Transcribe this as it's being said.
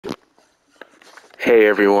Hey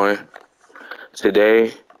everyone,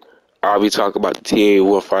 today I'll be talking about the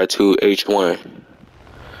TA-152H1.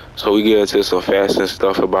 So we get into some facts and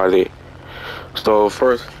stuff about it. So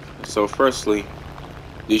firstly,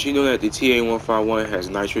 did you know that the TA-151 has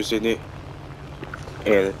nitrous in it?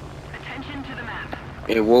 And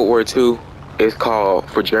in World War II,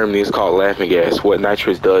 for Germany, it's called laughing gas. What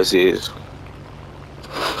nitrous does is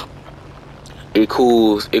it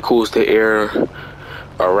cools the air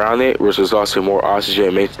around it, which results in more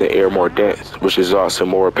oxygen, makes the air more dense, which results in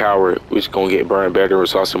more power, which is gonna get burned better,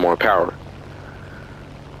 results in more power.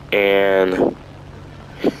 And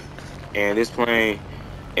this plane,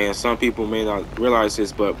 and some people may not realize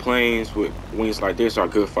this, but planes with wings like this are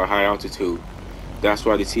good for high altitude. That's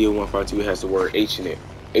why the TA-152 has the word H in it.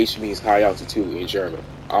 H means high altitude in German.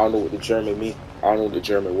 I don't know what the German mean. I don't know what the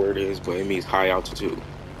German word is, but it means high altitude.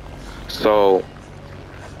 So,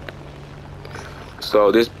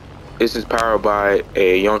 this is powered by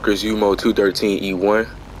a Junkers UMO 213E1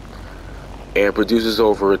 and produces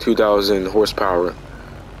over 2,000 horsepower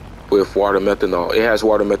with water methanol. It has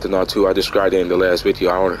water methanol too. I described it in the last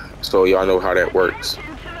video, so y'all know how that works.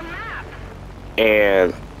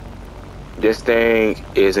 And this thing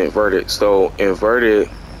is inverted. So inverted,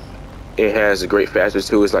 it has a great factor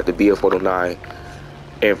too. It's like the BF-109.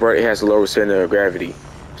 Inverted has a lower center of gravity.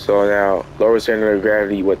 So now, lower center of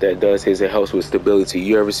gravity, what that does is it helps with stability.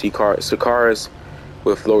 You ever see cars? So cars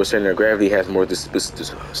with lower center of gravity has more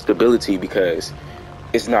stability because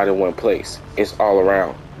it's not in one place. It's all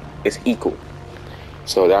around. It's equal.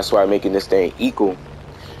 So that's why making this thing equal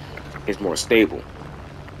is more stable.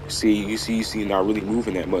 You see not really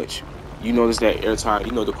moving that much. You notice that airtime,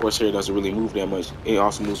 the Corsair doesn't really move that much. It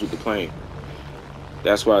also moves with the plane.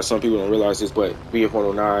 That's why some people don't realize this, but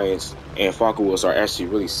BF-109s and Focke-Wulfs are actually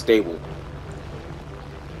really stable.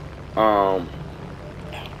 Not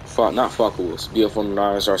Focke-Wulfs.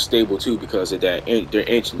 BF-109s are stable too because of that. Their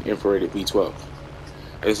engine infrared V12.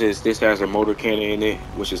 This has a motor cannon in it,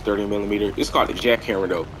 which is 30mm. It's called a jackhammer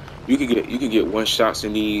though. You could get one shots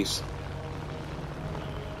in these.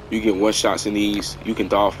 You get one shots in these. You can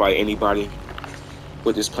dogfight anybody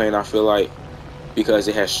with this plane. I feel like because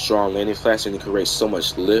it has strong landing flaps and it can raise so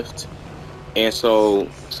much lift. And so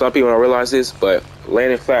some people don't realize this, but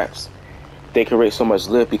landing flaps, they can raise so much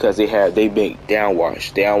lift because they make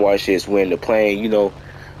downwash. Downwash is when the plane,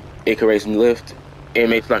 it can raise lift. It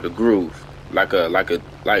makes like a groove, like a I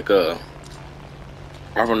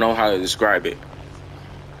don't know how to describe it.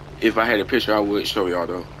 If I had a picture, I would show y'all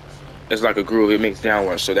though. It's like a groove. It makes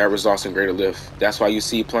downwash, so that results in greater lift. That's why you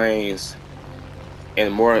see planes, and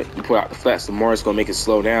the more you put out the flaps, the more it's gonna make it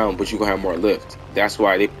slow down, but you're gonna have more lift. That's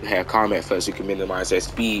why they have combat flaps. You can minimize that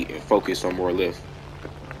speed and focus on more lift,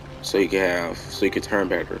 so you can turn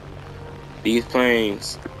better. These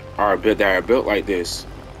planes that are built like this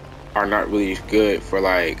are not really good for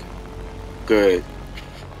good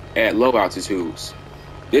at low altitudes.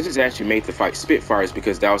 This is actually made to fight Spitfires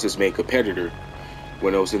because that was his main competitor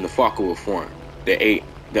when it was in the Focke-Wulf form, the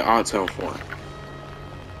Anton form.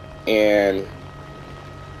 And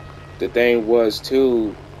the thing was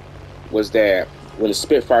that when the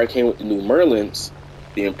Spitfire came with the new Merlins,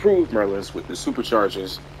 the improved Merlins with the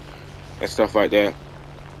superchargers and stuff like that,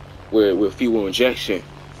 with fuel injection,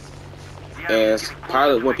 and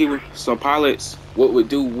some pilots,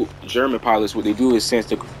 German pilots, what they do is since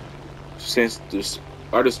the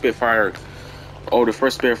other Spitfire, the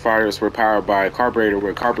first Spitfires were powered by a carburetor,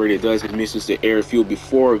 where carburetor does it mixes the air fuel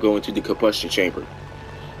before going to the combustion chamber.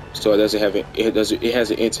 So it has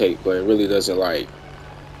an intake, but it really doesn't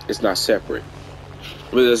it's not separate.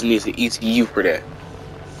 It really doesn't need an ECU for that.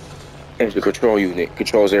 Engine control unit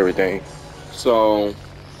controls everything. So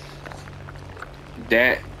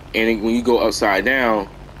and when you go upside down,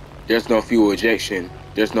 there's no fuel ejection.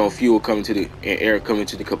 There's no fuel air coming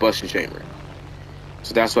to the combustion chamber.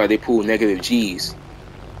 So that's why they pull negative G's.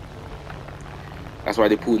 That's why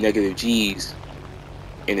they pull negative G's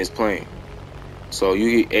in this plane. So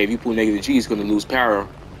if you pull negative G, it's going to lose power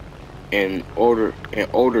in older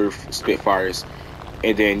Spitfires,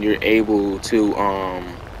 and then you're able to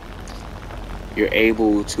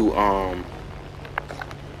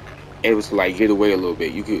get away a little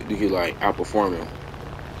bit. You could outperform them.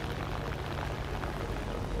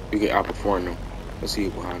 You can outperform them. Let's see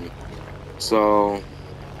it behind me. So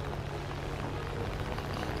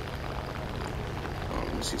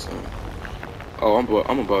let me see something. Oh,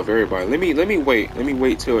 I'm above everybody. Let me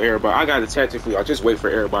wait till everybody. I got a tactic for you. I'll just wait for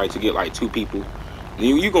everybody to get like 2 people.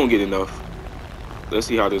 You gonna get enough. Let's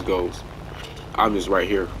see how this goes. I'm just right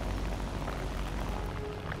here.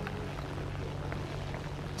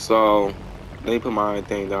 So let me put my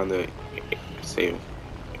thing down there. say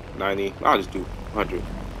 90. I'll just do 100.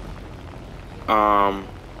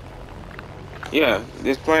 Yeah,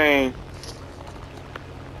 this plane,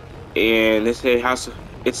 and they say how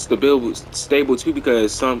it's stable too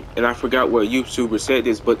because and I forgot what YouTuber said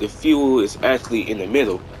this, but the fuel is actually in the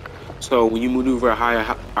middle. So when you maneuver at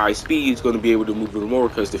high speed, it's going to be able to move a little more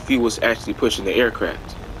because the fuel is actually pushing the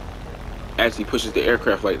aircraft. Actually pushes the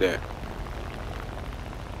aircraft like that.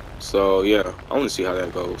 So yeah, I want to see how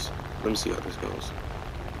that goes. Let me see how this goes.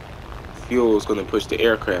 Fuel is going to push the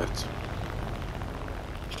aircraft.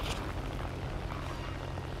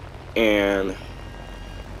 And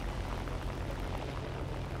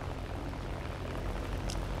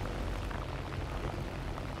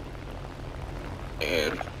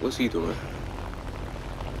what's he doing?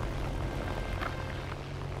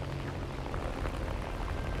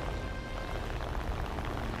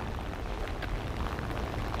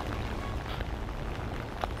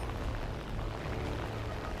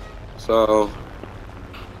 So,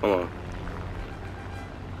 hold on.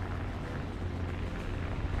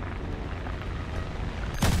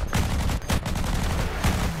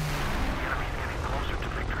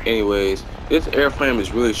 Anyways, this airframe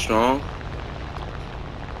is really strong.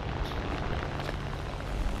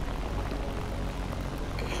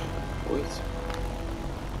 What?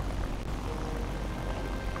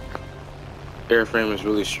 Airframe is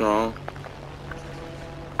really strong.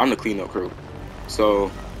 I'm the cleanup crew.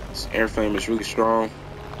 So, this airframe is really strong.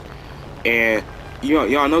 And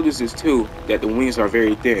y'all notice this too, that the wings are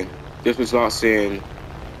very thin. This results in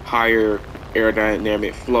higher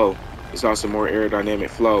aerodynamic flow. It's also more aerodynamic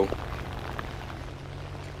flow.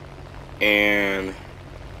 And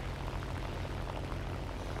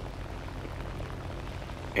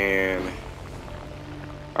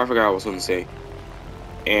I forgot what I was going to say.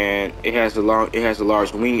 And it has a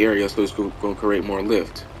large wing area, so it's going to create more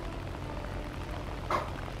lift.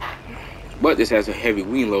 But this has a heavy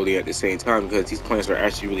wing loading at the same time because these planes are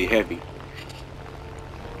actually really heavy.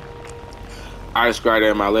 I described that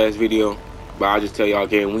in my last video, but I'll just tell y'all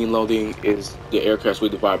again, wing loading is the aircraft we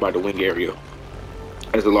divide by the wing area.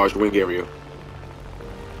 It has a large wing area.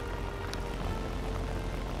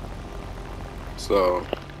 So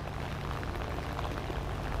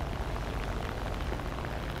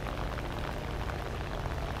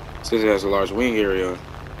since it has a large wing area,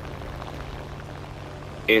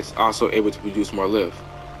 it's also able to produce more lift.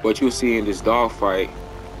 What you'll see in this dogfight,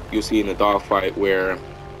 you'll see in the dogfight where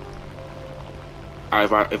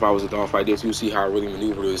if I was a dogfight this, you'll see how really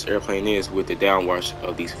maneuverable this airplane is with the downwash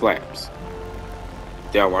of these flaps.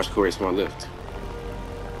 Downwash creates more lift.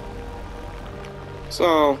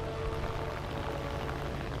 So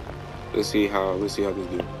let's see how this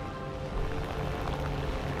do.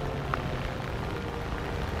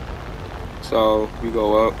 So you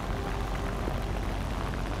go up,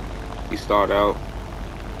 you start out,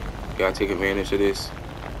 you gotta take advantage of this.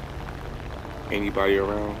 Anybody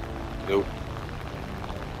around? Nope.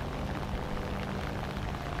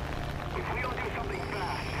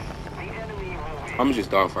 I'm gonna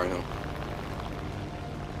just dogfight him.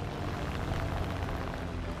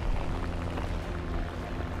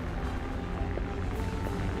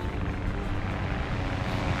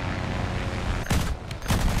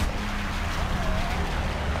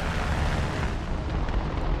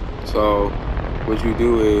 So what you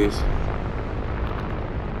do is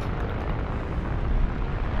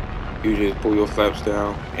you just pull your flaps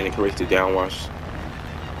down and it creates the downwash.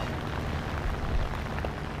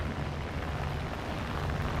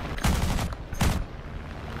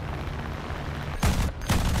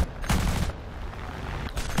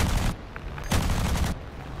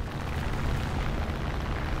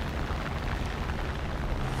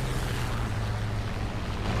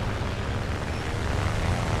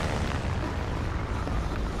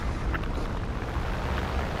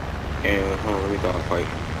 And hold on, let me dogfight.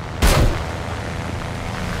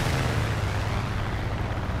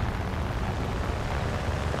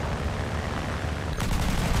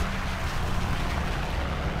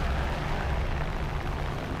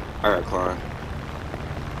 I gotta climb.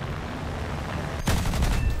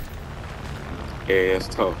 Yeah, that's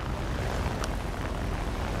tough.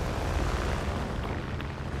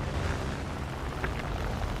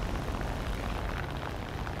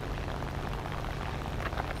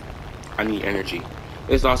 I need energy.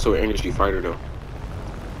 It's also an energy fighter though,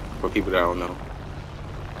 for people that don't know.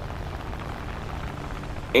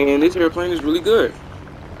 And this airplane is really good.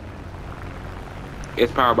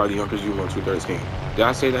 It's powered by the Yonkers U-1213. Did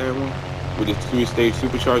I say that everyone? With the 3-stage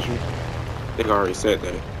supercharger? I think I already said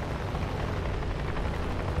that.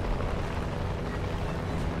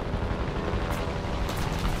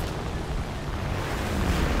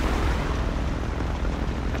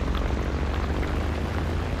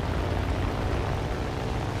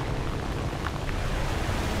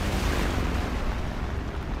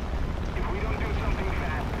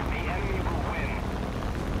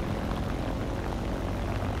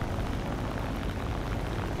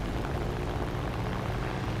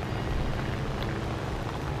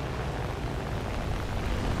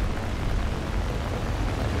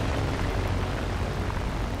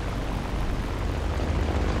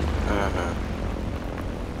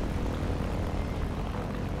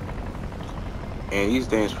 And these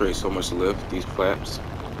things create so much lift, these flaps.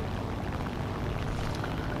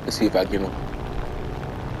 Let's see if I get them.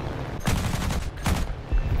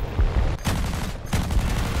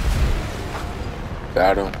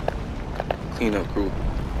 Got him. Cleanup crew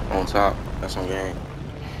on top. That's on game.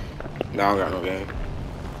 Now I got no game.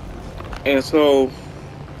 And so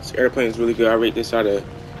this airplane is really good. I rate this out of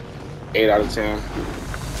 8 out of 10.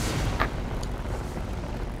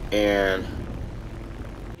 And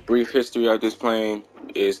brief history of this plane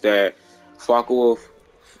is that Focke-Wulf,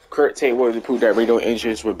 Kurt Tatewood to prove that radial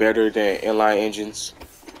engines were better than inline engines.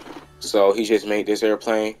 So he just made this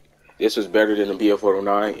airplane. This was better than the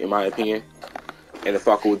Bf-409 in my opinion. And the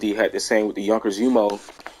Focke-Wulf D had the same with the Junkers Umo.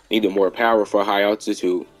 Needed more power for high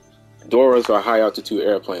altitude. Doras are high altitude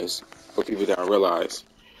airplanes, for people that don't realize.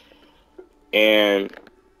 And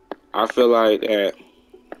I feel like that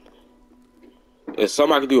if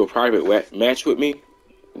somebody could do a private match with me,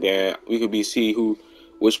 then we could see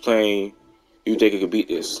which plane you think could beat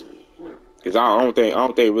this. Because I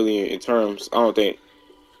don't think really in terms, I don't think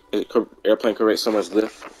the airplane create so much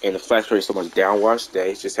lift and the flaps create so much downwash that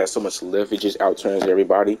it just has so much lift, it just outturns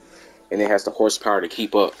everybody, and it has the horsepower to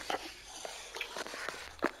keep up.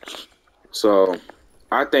 So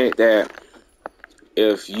I think that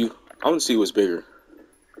if you, I want to see what's bigger.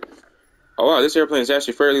 Oh wow, this airplane is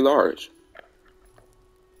actually fairly large.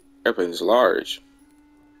 Airplane is large.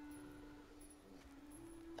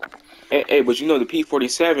 Hey, but you know the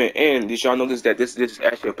P-47, and did y'all notice that this is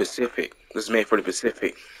actually a Pacific? This is made for the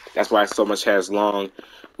Pacific. That's why it so much has long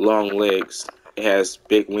legs. It has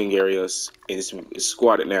big wing areas, and it's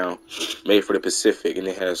squatted now, made for the Pacific, and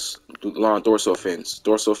it has long dorsal fins.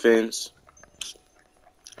 Dorsal fins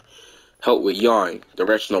help with yawing,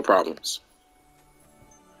 directional problems.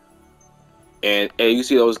 And you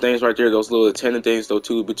see those things right there, those little antenna things, those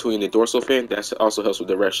two between the dorsal fin, that also helps with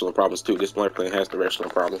directional problems too. This plane has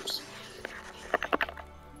directional problems.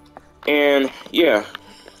 And yeah,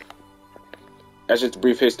 that's just a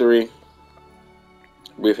brief history.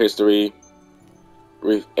 Oh yeah,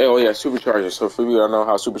 superchargers. So for you, I know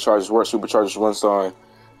how superchargers work. Superchargers runs on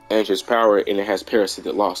engine power, and it has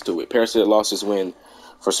parasitic loss to it. Parasitic loss is when,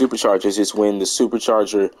 for superchargers, it's when the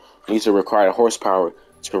supercharger needs to require horsepower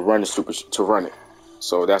to run it.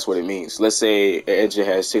 So that's what it means. Let's say an engine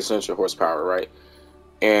has 600 horsepower, right?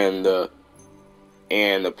 And the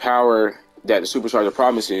power that the supercharger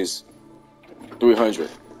promises 300.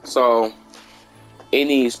 So it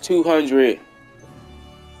needs 200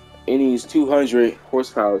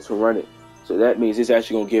 horsepower to run it. So that means it's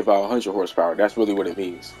actually going to give out 100 horsepower. That's really what it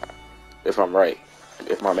means, if I'm right,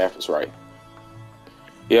 if my math is right.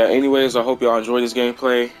 Yeah, anyways, I hope y'all enjoy this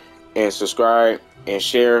gameplay, and subscribe and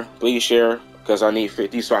share. Please share, because I need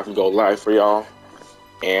 50 so I can go live for y'all.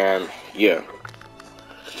 And yeah,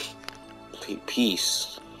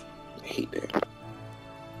 peace. I hate that.